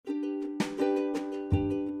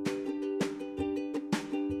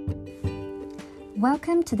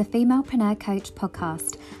Welcome to the Femalepreneur Coach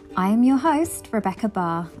podcast. I am your host, Rebecca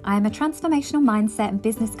Barr. I am a transformational mindset and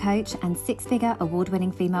business coach and six-figure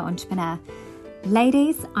award-winning female entrepreneur.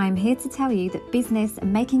 Ladies, I'm here to tell you that business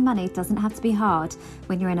and making money doesn't have to be hard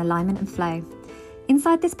when you're in alignment and flow.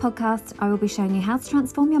 Inside this podcast, I will be showing you how to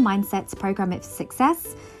transform your mindset to program it for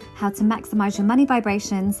success, how to maximize your money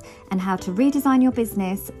vibrations, and how to redesign your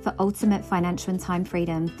business for ultimate financial and time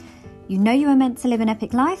freedom. You know you are meant to live an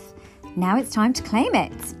epic life. Now it's time to claim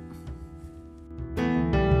it.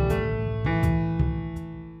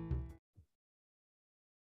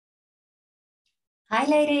 Hi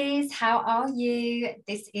ladies, how are you?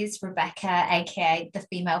 This is Rebecca, aka the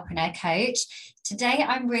Femalepreneur Coach. Today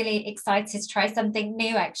I'm really excited to try something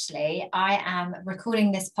new actually. I am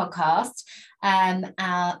recording this podcast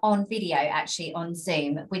on video, actually on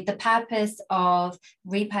Zoom, with the purpose of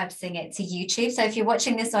repurposing it to YouTube. So if you're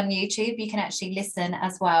watching this on YouTube, you can actually listen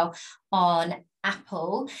as well on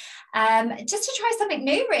Apple, just to try something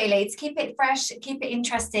new, really, to keep it fresh, keep it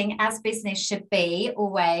interesting, as business should be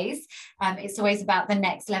always. It's always about the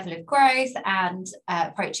next level of growth and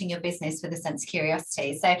approaching your business with a sense of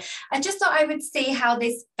curiosity. So I just thought I would see how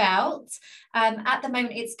this felt. At the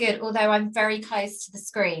moment it's good, although I'm very close to the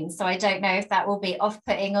screen, so I don't know if that will be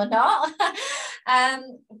off-putting or not.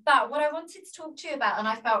 But what I wanted to talk to you about, and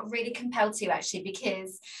I felt really compelled to actually,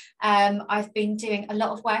 because I've been doing a lot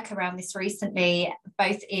of work around this recently,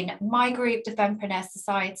 both in my group, the Fempreneur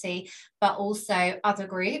Society, but also other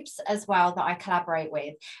groups as well that I collaborate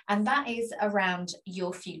with, and that is around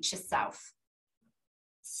your future self.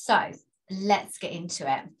 So let's get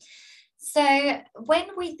into it. So when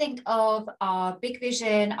we think of our big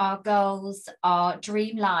vision, our goals, our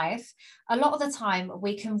dream life, a lot of the time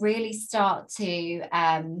we can really start to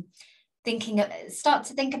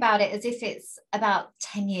think about it as if it's about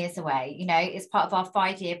 10 years away. You know, it's part of our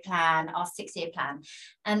 5-year plan, our 6-year plan.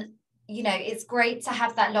 And you know, it's great to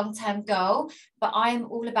have that long-term goal, but I am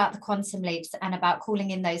all about the quantum leaps and about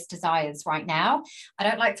calling in those desires right now. I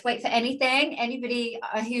don't like to wait for anything. Anybody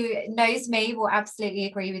who knows me will absolutely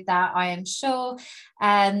agree with that, I am sure.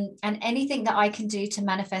 And anything that I can do to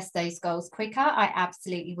manifest those goals quicker, I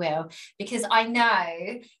absolutely will, because I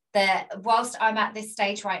know that whilst I'm at this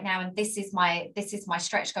stage right now, and this is my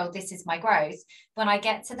stretch goal, this is my growth, when I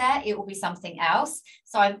get to there, it will be something else.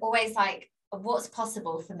 So I'm always like, what's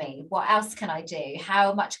possible for me? What else can I do?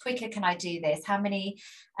 How much quicker can I do this? How many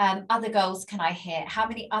other goals can I hit? How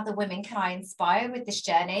many other women can I inspire with this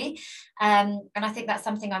journey? And I think that's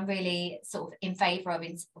something I'm really sort of in favor of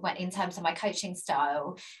in terms of my coaching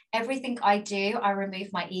style. Everything I do, I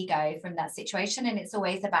remove my ego from that situation. And it's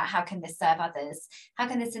always about, how can this serve others? How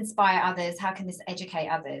can this inspire others? How can this educate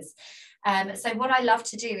others? So what I love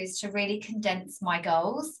to do is to really condense my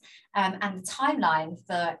goals and the timeline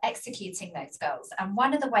for executing those goals. And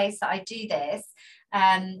one of the ways that I do this,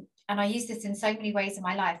 and I use this in so many ways in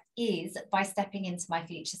my life, is by stepping into my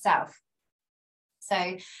future self.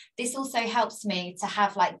 So this also helps me to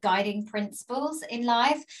have like guiding principles in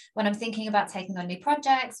life when I'm thinking about taking on new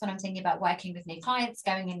projects, when I'm thinking about working with new clients,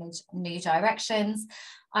 going in new directions.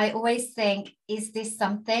 I always think, is this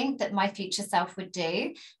something that my future self would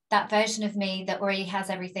do? That version of me that already has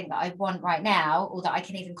everything that I want right now, or that I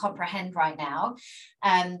can even comprehend right now,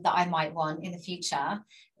 that I might want in the future,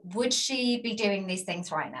 would she be doing these things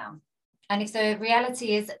right now? And if the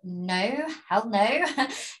reality is no, hell no,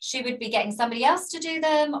 she would be getting somebody else to do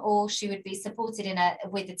them, or she would be supported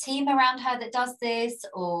with a team around her that does this,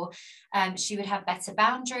 or she would have better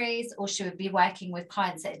boundaries, or she would be working with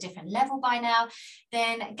clients at a different level by now,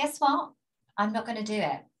 then guess what? I'm not going to do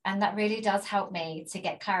it. And that really does help me to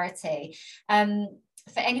get clarity.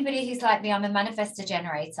 For anybody who's like me, I'm a manifestor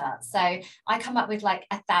generator. So I come up with like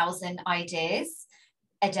 1,000 ideas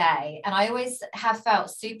a day. And I always have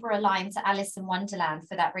felt super aligned to Alice in Wonderland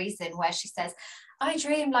for that reason, where she says, I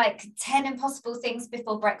dream like 10 impossible things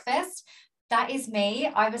before breakfast. That is me.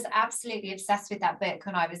 I was absolutely obsessed with that book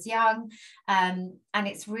when I was young. And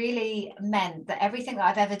it's really meant that everything that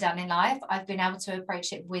I've ever done in life, I've been able to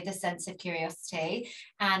approach it with a sense of curiosity.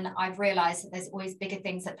 And I've realized that there's always bigger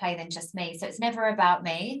things at play than just me. So it's never about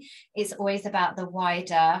me. It's always about the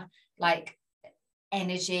wider, like,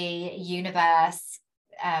 energy, universe,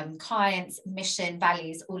 clients, mission,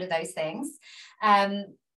 values, all of those things.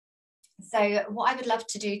 So what I would love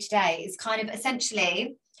to do today is kind of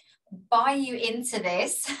essentially buy you into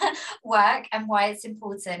this work and why it's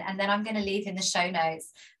important. And then I'm going to leave in the show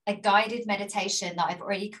notes a guided meditation that I've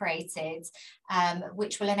already created,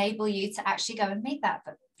 which will enable you to actually go and meet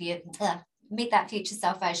that future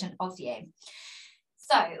self version of you.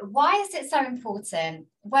 So why is it so important?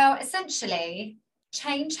 Well, essentially,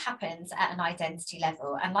 change happens at an identity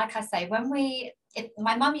level. And like I say,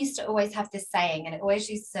 my mum used to always have this saying, and it always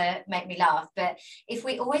used to make me laugh, but if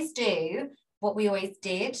we always do what we always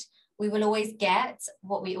did, we will always get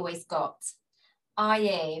what we always got.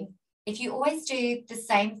 I.e., if you always do the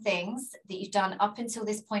same things that you've done up until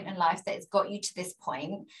this point in life that has got you to this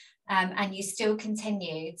point, and you still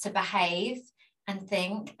continue to behave and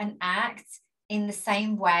think and act in the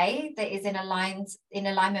same way that is in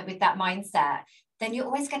alignment with that mindset, then you're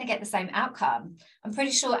always going to get the same outcome. I'm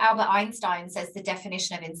pretty sure Albert Einstein says the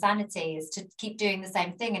definition of insanity is to keep doing the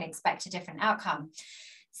same thing and expect a different outcome.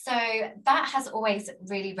 So that has always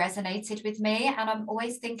really resonated with me. And I'm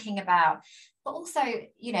always thinking about, but also,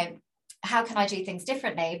 you know, how can I do things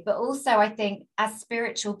differently? But also, I think as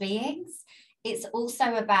spiritual beings, it's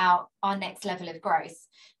also about our next level of growth.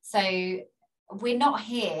 So we're not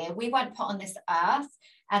here, we weren't put on this earth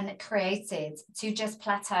and created to just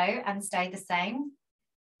plateau and stay the same.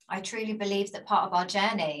 I truly believe that part of our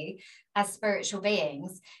journey as spiritual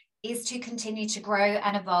beings is to continue to grow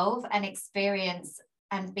and evolve and experience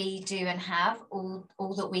and be, do, and have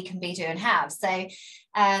all that we can be, do, and have. So,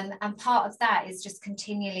 and part of that is just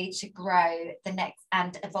continually to grow the next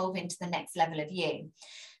and evolve into the next level of you.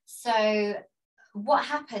 So what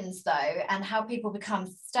happens though, and how people become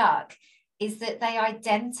stuck, is that they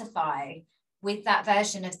identify with that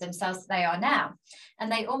version of themselves that they are now.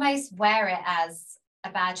 And they almost wear it as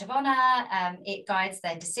a badge of honor. It guides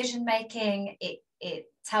their decision making. It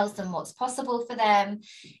tells them what's possible for them.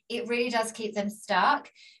 It really does keep them stuck.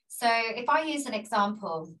 So if I use an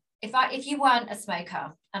example, if you weren't a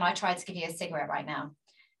smoker and I tried to give you a cigarette right now,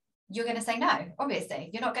 you're going to say no,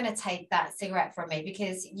 obviously. You're not going to take that cigarette from me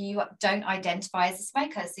because you don't identify as a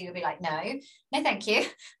smoker. So you'll be like, no, thank you.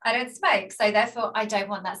 I don't smoke. So therefore, I don't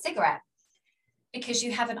want that cigarette, because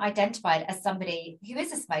you haven't identified as somebody who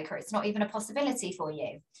is a smoker. It's not even a possibility for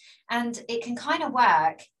you. And it can kind of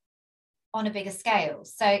work on a bigger scale.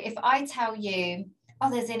 So if I tell you, oh,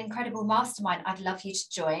 there's an incredible mastermind I'd love you to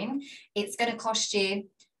join, it's going to cost you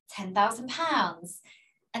 £10,000.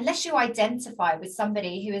 Unless you identify with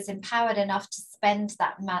somebody who is empowered enough to spend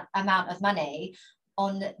that amount of money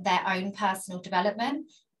on their own personal development,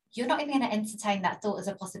 you're not even going to entertain that thought as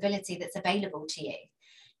a possibility that's available to you,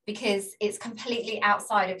 because it's completely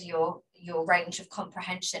outside of your range of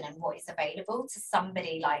comprehension and what is available to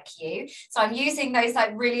somebody like you. So I'm using those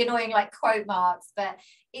like really annoying like quote marks, but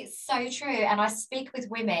it's so true. And I speak with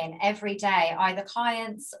women every day, either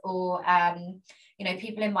clients or you know,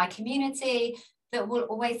 people in my community, that will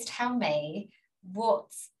always tell me what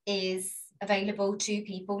is available to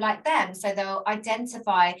people like them. So they'll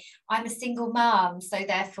identify, I'm a single mom, so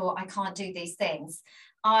therefore I can't do these things.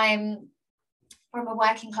 I'm from a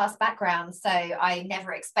working class background, so I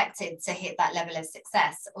never expected to hit that level of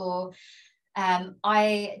success. Or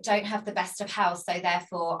I don't have the best of health, so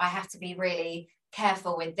therefore I have to be really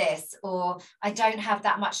careful with this. Or I don't have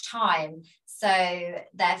that much time, so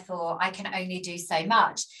therefore I can only do so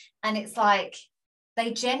much. And it's like,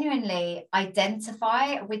 they genuinely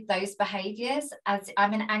identify with those behaviors as,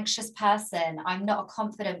 I'm an anxious person, I'm not a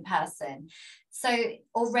confident person. So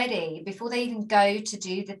already, before they even go to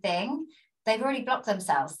do the thing, they've already blocked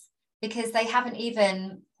themselves, because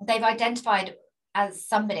they've identified as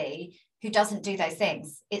somebody who doesn't do those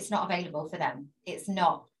things. It's not available for them. It's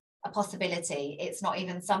not a possibility. It's not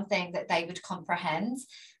even something that they would comprehend.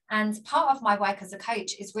 And part of my work as a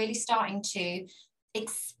coach is really starting to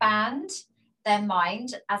expand their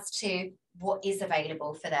mind as to what is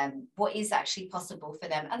available for them, what is actually possible for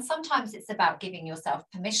them. And sometimes it's about giving yourself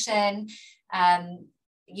permission.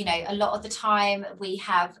 You know, a lot of the time we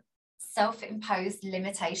have self-imposed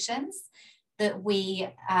limitations that we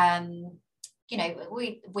you know,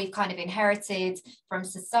 we've kind of inherited from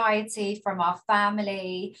society, from our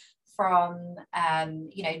family, from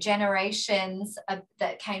you know, generations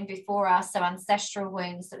that came before us, so ancestral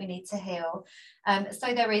wounds that we need to heal.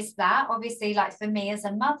 So there is that. Obviously, like for me as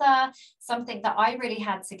a mother, something that I really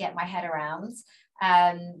had to get my head around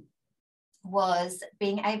was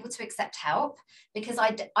being able to accept help, because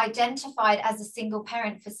I identified as a single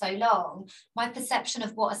parent for so long. My perception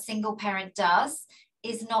of what a single parent does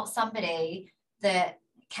is not somebody that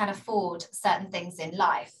can afford certain things in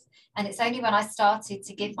life. And it's only when I started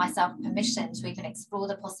to give myself permission to even explore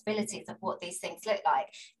the possibilities of what these things look like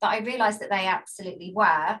that I realized that they absolutely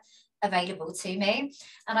were available to me.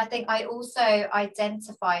 And I think I also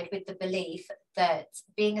identified with the belief that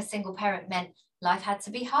being a single parent meant life had to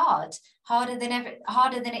be harder than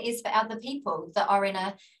it is for other people that are in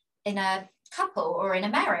a couple or in a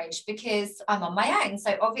marriage because I'm on my own.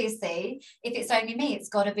 So obviously, if it's only me, it's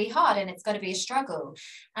got to be hard and it's got to be a struggle.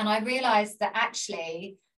 And I realized that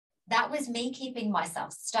actually that was me keeping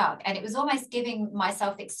myself stuck. And it was almost giving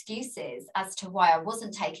myself excuses as to why I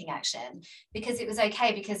wasn't taking action, because it was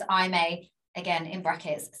okay because I'm a, again, in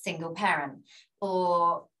brackets, single parent.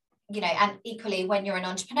 Or, you know, and equally when you're an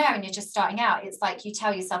entrepreneur and you're just starting out, it's like you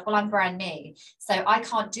tell yourself, well, I'm brand new, so I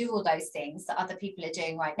can't do all those things that other people are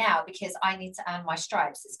doing right now because I need to earn my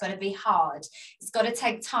stripes. It's got to be hard, it's got to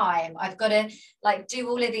take time, I've got to like do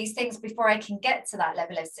all of these things before I can get to that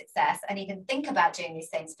level of success and even think about doing these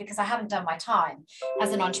things because I haven't done my time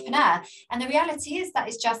as an entrepreneur. And the reality is that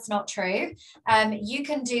is just not true. You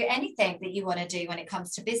can do anything that you want to do when it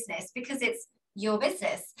comes to business because it's your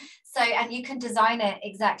business. So, and you can design it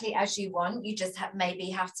exactly as you want. You just maybe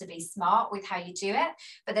have to be smart with how you do it,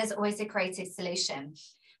 but there's always a creative solution.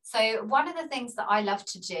 So one of the things that I love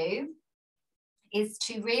to do is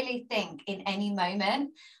to really think in any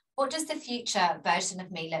moment, what does the future version of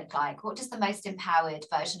me look like? What does the most empowered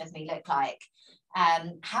version of me look like?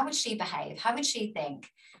 How would she behave? How would she think?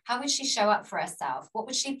 How would she show up for herself?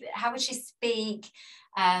 How would she speak?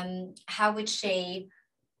 How would she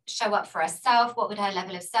show up for herself? What would her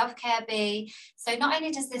level of self-care be? So not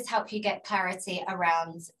only does this help you get clarity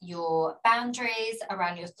around your boundaries,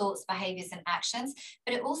 around your thoughts, behaviors, and actions,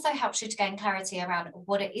 but it also helps you to gain clarity around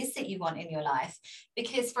what it is that you want in your life.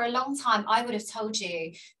 Because for a long time, I would have told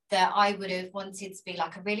you that I would have wanted to be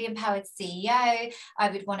like a really empowered CEO. I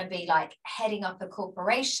would want to be like heading up a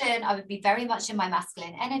corporation. I would be very much in my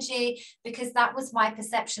masculine energy because that was my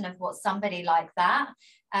perception of what somebody like that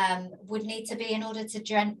would need to be in order to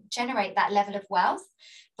generate that level of wealth.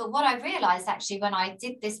 But what I realized actually when I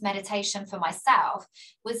did this meditation for myself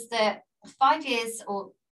was that 5 years,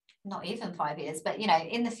 or not even 5 years, but you know,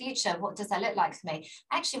 in the future, what does that look like for me?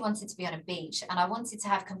 I actually wanted to be on a beach and I wanted to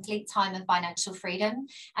have complete time and financial freedom.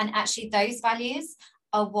 And actually those values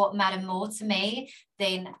are what matter more to me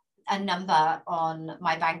than a number on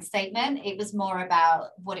my bank statement. It was more about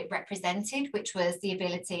what it represented, which was the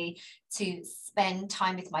ability to spend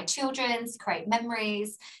time with my children, to create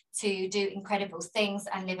memories, to do incredible things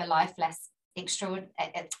and live a life less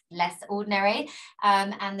ordinary,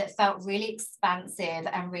 and that felt really expansive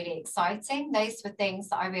and really exciting. Those were things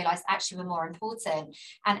that I realized actually were more important.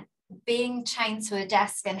 And being chained to a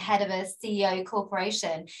desk and head of a CEO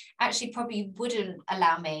corporation actually probably wouldn't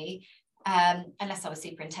allow me, unless I was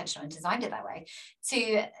super intentional and designed it that way,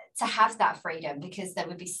 to have that freedom, because there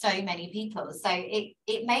would be so many people. So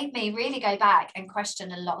it made me really go back and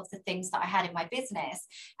question a lot of the things that I had in my business,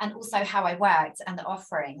 and also how I worked and the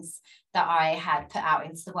offerings that I had put out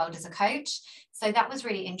into the world as a coach. So that was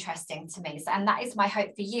really interesting to me. So, and that is my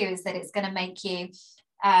hope for you, is that it's going to make you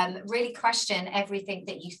really question everything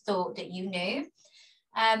that you thought that you knew.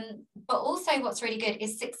 But also what's really good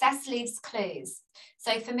is success leaves clues.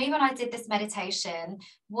 So for me, when I did this meditation,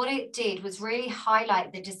 what it did was really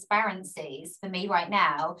highlight the disparities for me right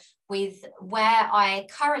now with where I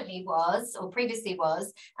currently was or previously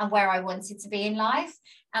was and where I wanted to be in life.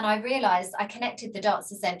 And I realized I connected the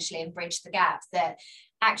dots essentially and bridged the gap, that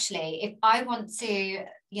actually, if I want to,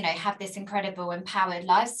 you know, have this incredible empowered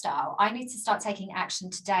lifestyle, I need to start taking action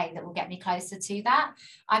today that will get me closer to that.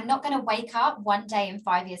 I'm not going to wake up one day in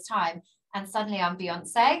 5 years' time and suddenly I'm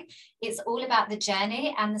Beyonce. It's all about the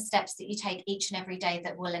journey and the steps that you take each and every day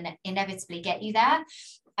that will inevitably get you there.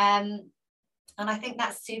 And I think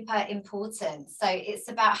that's super important. So it's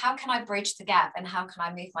about how can I bridge the gap and how can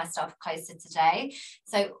I move myself closer today?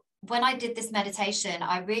 So when I did this meditation,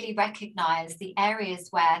 I really recognized the areas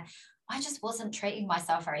where I just wasn't treating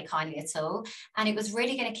myself very kindly at all. And it was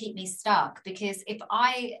really going to keep me stuck, because if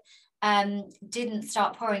I didn't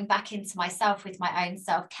start pouring back into myself with my own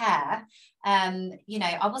self-care, you know,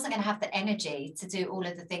 I wasn't going to have the energy to do all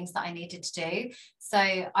of the things that I needed to do. So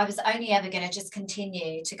I was only ever going to just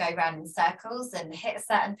continue to go around in circles and hit a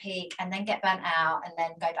certain peak and then get burnt out and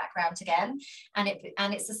then go back around again. And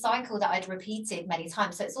it's a cycle that I'd repeated many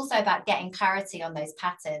times. So it's also about getting clarity on those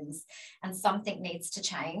patterns, and something needs to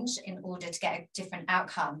change in order to get a different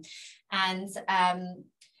outcome. And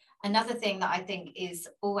another thing that I think is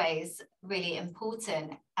always really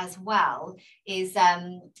important as well is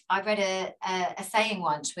I read a saying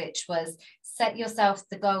once, which was, set yourself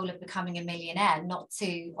the goal of becoming a millionaire, not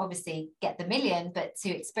to obviously get the million, but to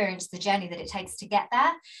experience the journey that it takes to get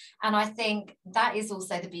there. And I think that is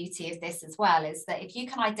also the beauty of this as well, is that if you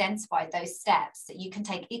can identify those steps that you can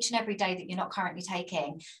take each and every day that you're not currently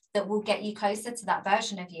taking, that will get you closer to that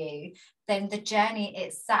version of you, then the journey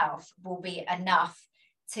itself will be enough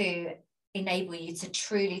to enable you to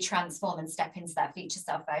truly transform and step into that future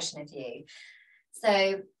self version of you.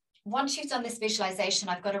 So once you've done this visualization,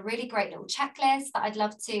 I've got a really great little checklist that I'd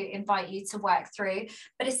love to invite you to work through.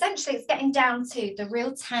 But essentially, it's getting down to the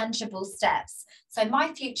real tangible steps. So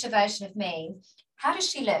my future version of me, how does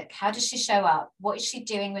she look? How does she show up? What is she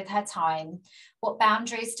doing with her time? What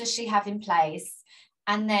boundaries does she have in place?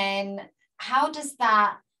 And then how does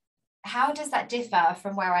that differ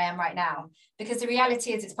from where I am right now? Because the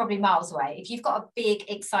reality is it's probably miles away. If you've got a big,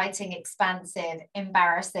 exciting, expansive,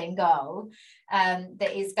 embarrassing goal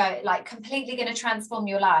that is completely going to transform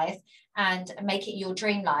your life and make it your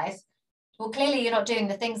dream life, well, clearly you're not doing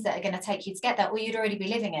the things that are going to take you to get there, or you'd already be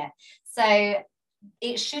living it. So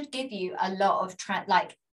it should give you a lot of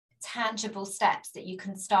tangible steps that you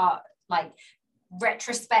can start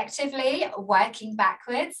retrospectively working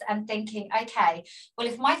backwards and thinking, okay, well,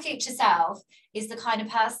 if my future self is the kind of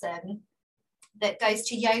person that goes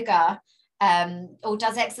to yoga or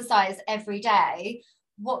does exercise every day,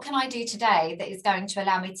 what can I do today that is going to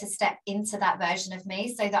allow me to step into that version of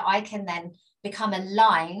me so that I can then become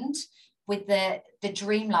aligned with the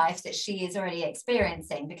dream life that she is already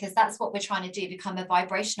experiencing? Because that's what we're trying to do, become a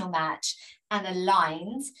vibrational match and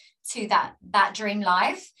aligned to that dream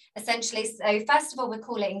life, essentially. So first of all, we're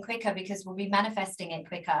calling quicker because we'll be manifesting it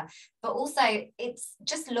quicker, but also it's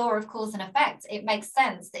just law of cause and effect. It makes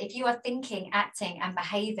sense that if you are thinking, acting and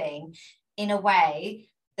behaving in a way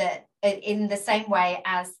that in the same way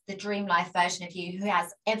as the dream life version of you who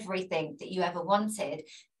has everything that you ever wanted,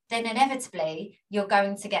 then inevitably you're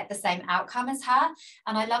going to get the same outcome as her.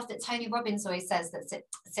 And I love that Tony Robbins always says that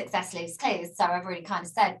success leaves clues. So I've already kind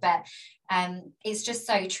of said, but it's just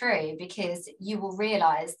so true, because you will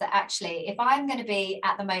realize that actually, if I'm going to be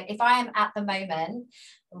if I am at the moment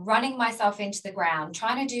running myself into the ground,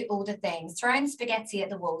 trying to do all the things, throwing spaghetti at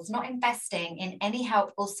the walls, not investing in any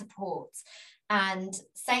help or support, and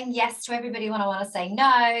saying yes to everybody when I want to say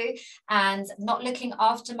no, and not looking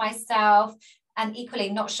after myself, and equally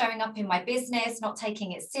not showing up in my business, not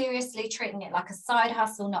taking it seriously, treating it like a side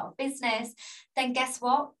hustle, not a business, then guess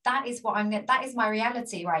what? That is my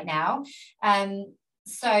reality right now.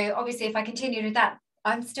 So obviously, if I continue with that,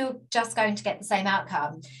 I'm still just going to get the same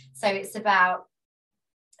outcome. So it's about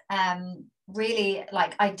really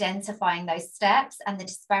identifying those steps and the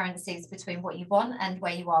disparities between what you want and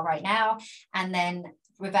where you are right now, and then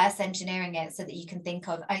reverse engineering it so that you can think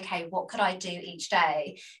of, okay, what could I do each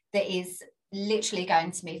day that is literally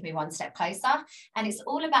going to move me one step closer? And it's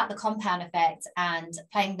all about the compound effect and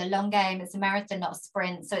playing the long game. It's a marathon, not a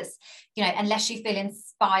sprint. So it's, unless you feel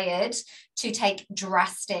inspired to take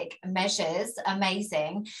drastic measures,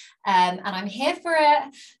 amazing. And I'm here for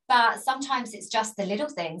it. But sometimes it's just the little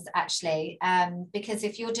things, actually, because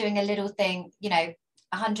if you're doing a little thing,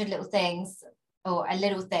 100 little things or a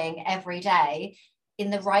little thing every day in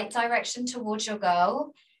the right direction towards your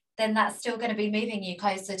goal, then that's still going to be moving you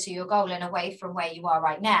closer to your goal and away from where you are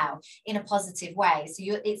right now in a positive way. So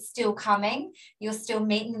it's still coming. You're still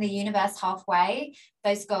meeting the universe halfway.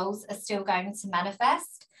 Those goals are still going to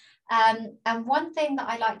manifest. And one thing that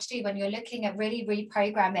I like to do when you're looking at really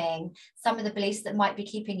reprogramming some of the beliefs that might be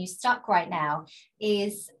keeping you stuck right now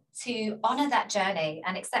is to honor that journey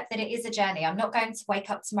and accept that it is a journey. I'm not going to wake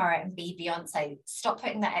up tomorrow and be Beyonce. Stop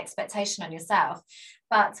putting that expectation on yourself.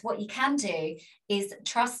 But what you can do is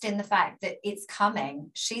trust in the fact that it's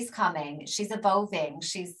coming. She's evolving,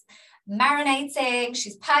 she's marinating,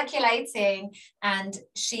 she's percolating, and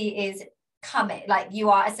she is coming. You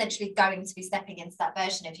are essentially going to be stepping into that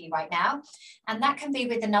version of you right now. And that can be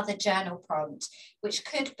with another journal prompt, which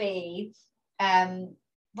could be,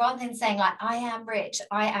 rather than saying I am rich,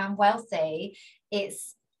 I am wealthy,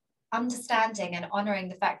 it's understanding and honoring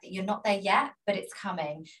the fact that you're not there yet, but it's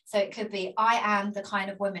coming. So it could be, I am the kind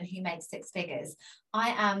of woman who makes 6 figures.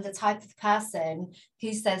 I am the type of person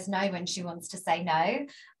who says no when she wants to say no.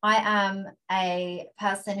 I am a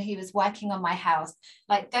person who is working on my house.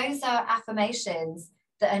 Those are affirmations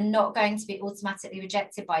that are not going to be automatically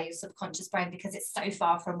rejected by your subconscious brain because it's so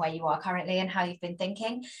far from where you are currently and how you've been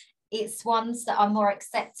thinking. It's ones that are more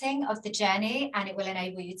accepting of the journey, and it will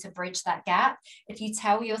enable you to bridge that gap. If you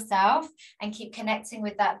tell yourself and keep connecting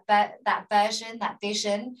with that version, that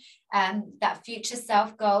vision, that future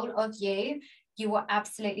self goal of you, you will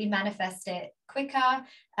absolutely manifest it quicker.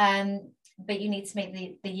 But you need to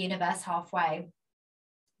meet the universe halfway.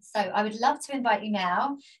 So I would love to invite you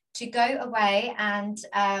now to go away and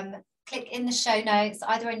click in the show notes,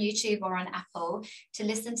 either on YouTube or on Apple, to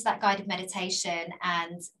listen to that guided meditation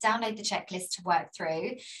and download the checklist to work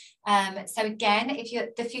through. So again, if you're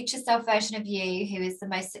the future self version of you, who is the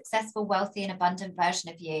most successful, wealthy, and abundant version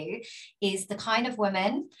of you, is the kind of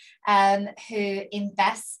woman who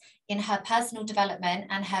invests in her personal development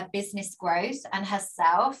and her business growth and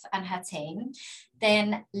herself and her team,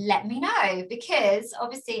 then let me know, because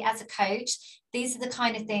obviously as a coach, these are the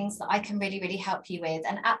kind of things that I can really, really help you with.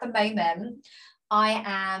 And at the moment, I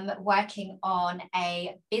am working on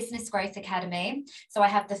a business growth academy. So I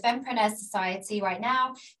have the Fempreneur Society right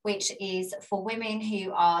now, which is for women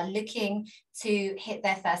who are looking to hit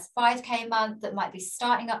their first 5K month, that might be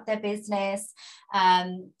starting up their business,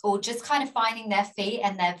 or just kind of finding their feet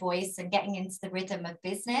and their voice and getting into the rhythm of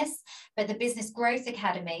business. But the Business Growth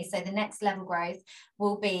Academy, so the next level growth,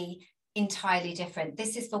 will be entirely different.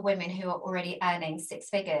 This is for women who are already earning 6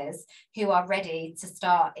 figures, who are ready to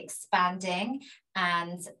start expanding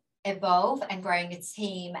and evolve and growing a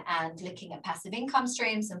team and looking at passive income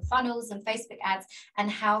streams and funnels and Facebook ads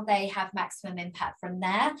and how they have maximum impact from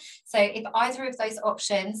there. So if either of those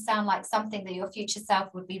options sound like something that your future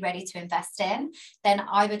self would be ready to invest in, then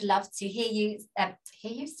I would love to hear you,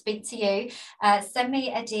 speak to you. Send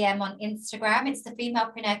me a DM on Instagram. It's the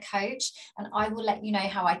Femalepreneur Coach, and I will let you know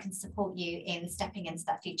how I can support you in stepping into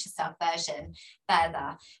that future self version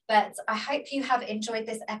further. But I hope you have enjoyed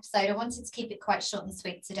this episode. I wanted to keep it quite short and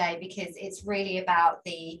sweet today because it's really about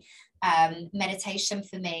the meditation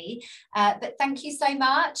for me. But thank you so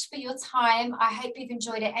much for your time. I hope you've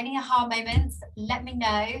enjoyed it. Any aha moments, let me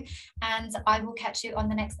know, and I will catch you on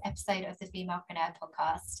the next episode of the Femalepreneur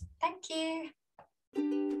podcast. Thank you.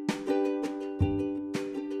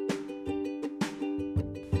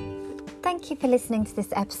 Thank you for listening to this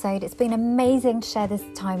episode. It's been amazing to share this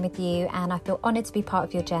time with you, and I feel honoured to be part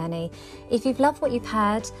of your journey. If you've loved what you've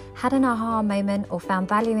heard, had an aha moment, or found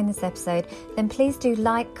value in this episode, then please do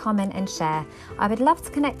like, comment and share. I would love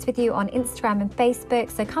to connect with you on Instagram and Facebook,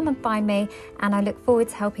 so come and find me, and I look forward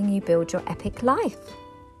to helping you build your epic life.